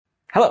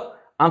Hello,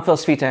 I'm Phil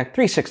Svitek,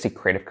 360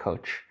 Creative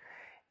Coach.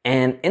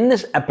 And in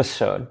this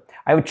episode,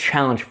 I have a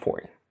challenge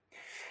for you.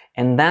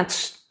 And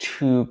that's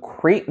to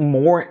create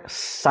more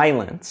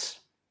silence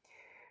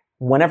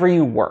whenever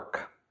you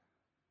work.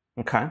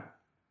 Okay?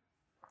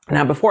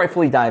 Now, before I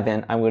fully dive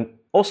in, I would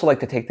also like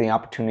to take the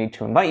opportunity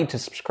to invite you to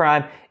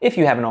subscribe if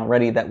you haven't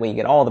already. That way you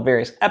get all the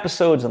various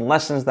episodes and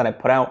lessons that I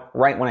put out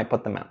right when I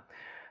put them out.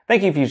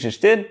 Thank you if you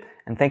just did,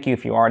 and thank you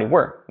if you already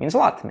were. It means a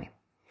lot to me.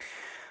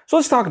 So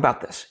let's talk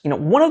about this.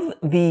 One of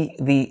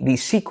the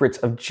secrets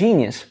of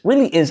genius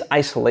really is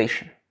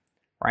isolation,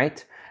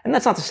 right? And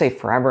that's not to say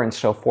forever and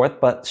so forth,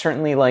 but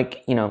certainly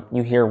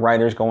you hear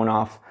writers going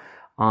off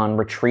on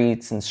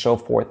retreats and so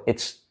forth.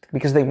 It's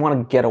because they want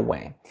to get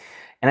away.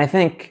 And I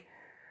think,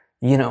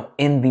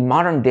 in the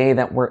modern day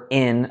that we're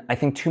in, I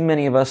think too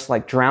many of us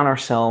drown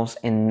ourselves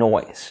in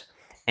noise.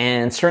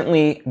 And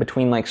certainly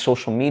between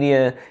social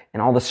media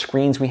and all the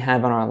screens we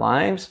have in our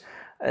lives,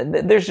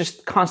 there's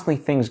just constantly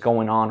things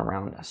going on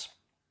around us.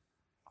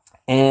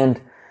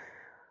 And,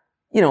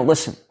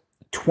 listen,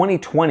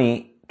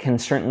 2020 can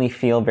certainly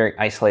feel very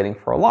isolating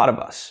for a lot of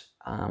us.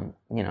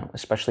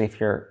 Especially if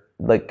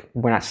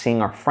we're not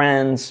seeing our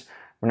friends,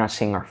 we're not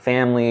seeing our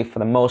family for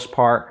the most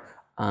part.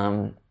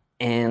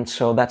 And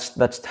so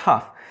that's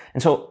tough.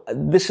 And so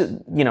this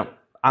is,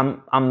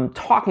 I'm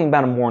talking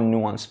about a more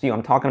nuanced view.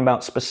 I'm talking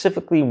about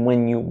specifically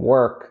when you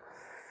work.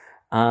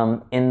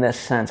 In this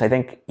sense, I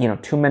think,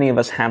 too many of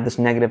us have this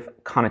negative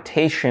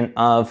connotation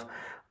of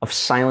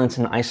silence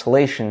and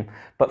isolation.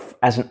 But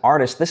as an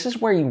artist, this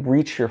is where you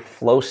reach your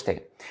flow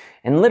state.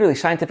 And literally,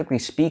 scientifically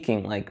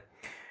speaking,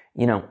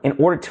 in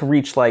order to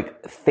reach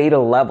theta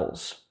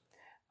levels,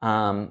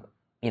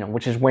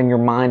 which is when your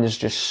mind is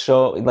just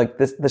so,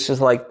 this is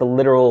the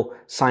literal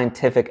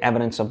scientific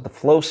evidence of the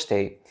flow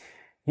state.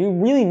 You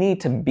really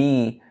need to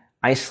be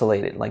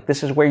isolated.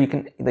 This is where you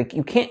can,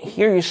 you can't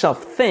hear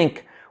yourself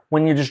think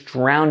when you're just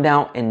drowned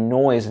out in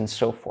noise and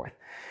so forth.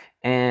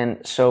 And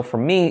so for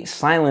me,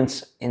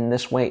 silence in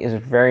this way is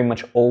very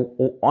much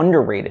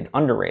underrated.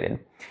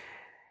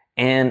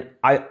 And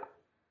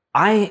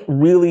I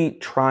really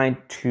try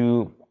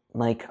to,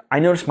 I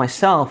notice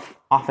myself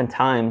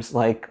oftentimes,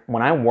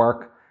 when I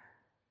work,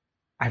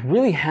 I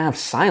really have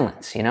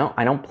silence,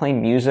 I don't play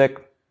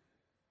music.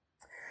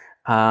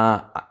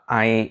 The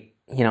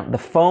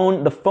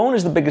phone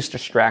is the biggest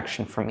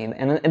distraction for me.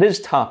 And it is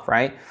tough,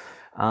 right?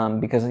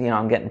 Because,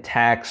 I'm getting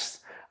texts.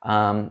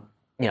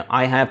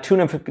 I have two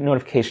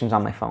notifications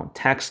on my phone,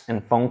 text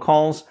and phone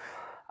calls.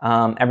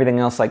 Everything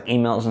else like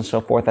emails and so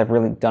forth, I've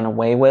really done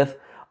away with.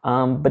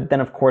 But then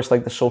of course,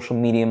 the social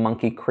media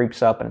monkey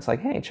creeps up and it's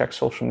hey, check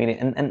social media.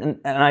 And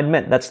I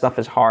admit that stuff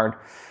is hard.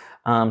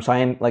 So I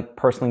am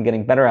personally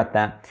getting better at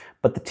that.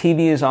 But the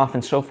TV is off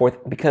and so forth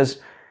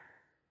because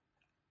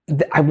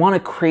I want to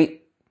create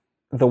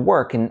the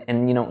work. And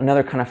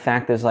another kind of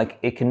fact is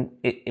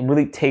it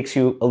really takes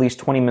you at least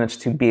 20 minutes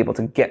to be able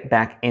to get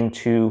back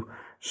into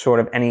sort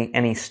of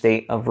any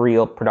state of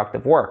real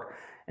productive work.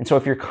 And so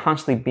if you're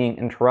constantly being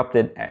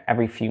interrupted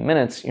every few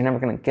minutes, you're never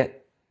going to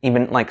get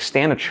even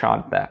stand a shot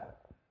at that.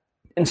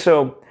 And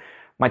so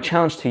my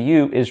challenge to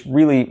you is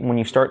really when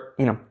you start,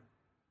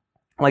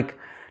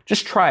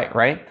 just try it,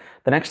 right?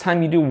 The next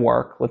time you do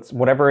work,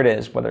 whatever it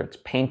is, whether it's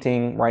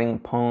painting, writing a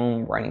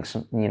poem, writing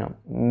some,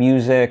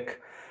 music,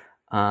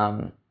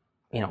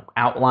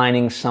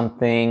 outlining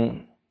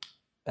something,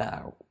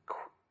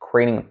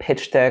 creating a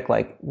pitch deck,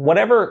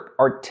 whatever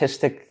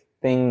artistic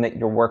thing that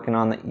you're working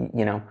on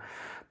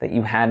that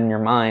you had in your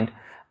mind,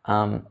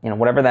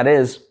 whatever that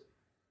is,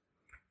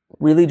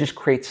 really just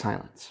create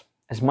silence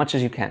as much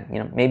as you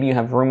can. Maybe you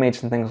have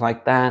roommates and things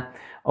like that.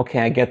 Okay,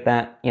 I get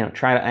that.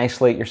 Try to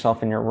isolate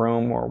yourself in your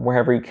room or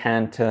wherever you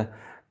can to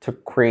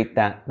create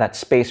that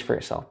space for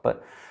yourself.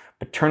 But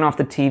turn off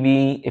the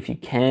TV if you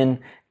can.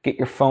 Get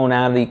your phone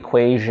out of the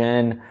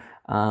equation.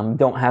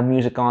 Don't have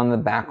music on in the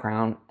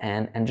background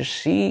and just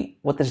see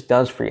what this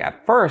does for you.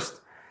 At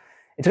first,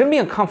 it's going to be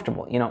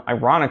uncomfortable.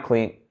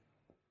 Ironically,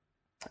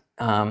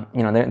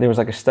 there was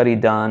a study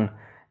done,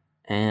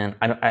 and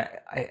I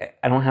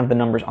don't have the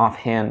numbers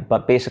offhand,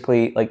 but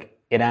basically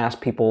it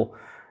asked people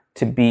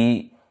to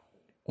be,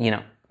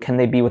 can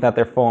they be without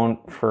their phone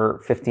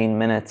for 15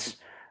 minutes?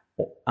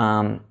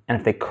 And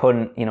if they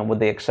couldn't, would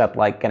they accept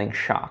getting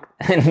shocked?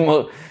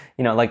 And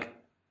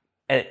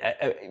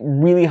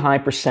really high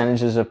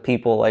percentages of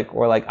people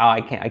were oh,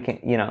 I can't,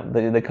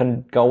 they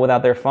couldn't go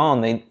without their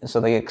phone.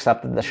 So they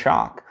accepted the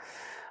shock.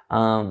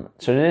 So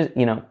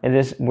it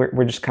is,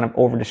 we're just kind of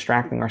over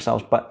distracting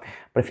ourselves. But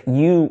if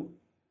you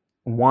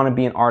want to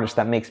be an artist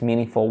that makes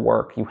meaningful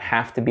work, you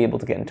have to be able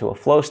to get into a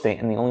flow state.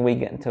 And the only way you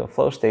get into a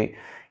flow state,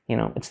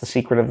 it's the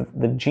secret of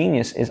the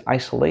genius is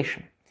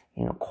isolation,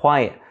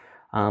 quiet,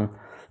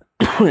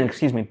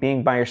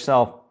 being by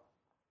yourself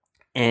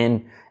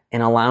and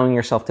allowing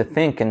yourself to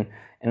think. And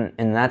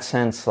in that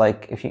sense,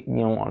 if you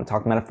want to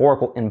talk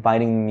metaphorical,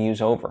 inviting the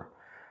muse over.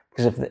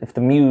 Because if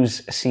the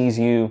muse sees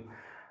you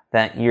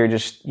that you're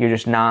just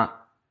not,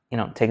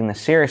 taking this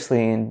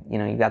seriously, and,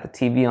 you got the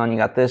TV on, you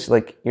got this,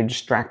 you're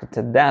distracted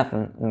to death,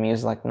 and the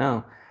muse is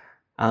no,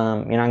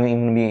 You're not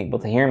even going to be able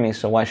to hear me,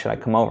 so why should I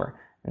come over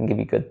and give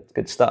you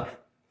good stuff?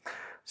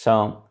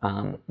 So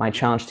my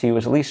challenge to you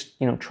is at least,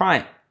 try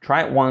it.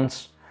 Try it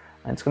once.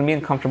 It's going to be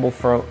uncomfortable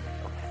for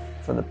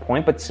the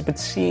point, but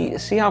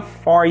see how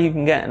far you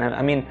can get.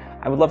 And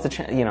I would love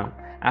to,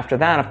 after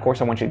that, of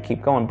course, I want you to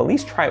keep going, but at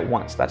least try it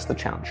once. That's the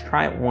challenge.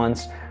 Try it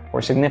once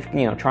for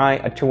significant, try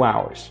 2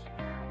 hours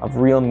of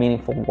real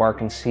meaningful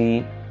work and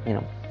see,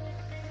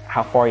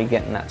 how far you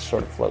get in that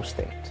sort of flow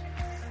state.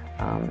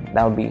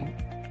 That would be,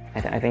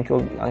 I think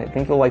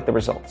you'll like the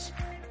results.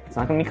 It's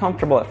not going to be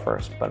comfortable at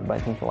first, but I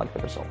think you'll like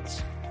the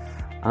results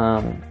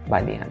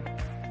by the end.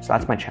 So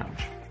that's my challenge.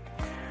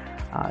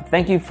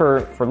 Thank you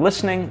for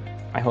listening.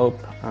 I hope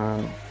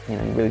you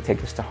really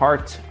take this to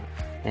heart,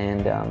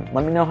 and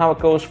let me know how it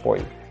goes for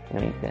you.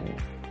 You can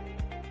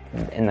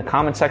in the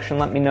comment section,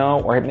 let me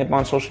know, or hit me up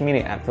on social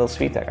media at Phil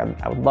Svitek.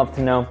 I would love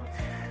to know.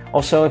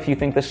 Also, if you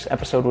think this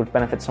episode would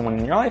benefit someone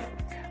in your life,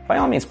 by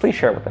all means, please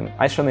share it with them.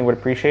 I certainly would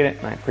appreciate it,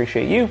 and I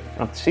appreciate you.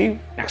 And I'll see you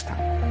next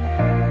time.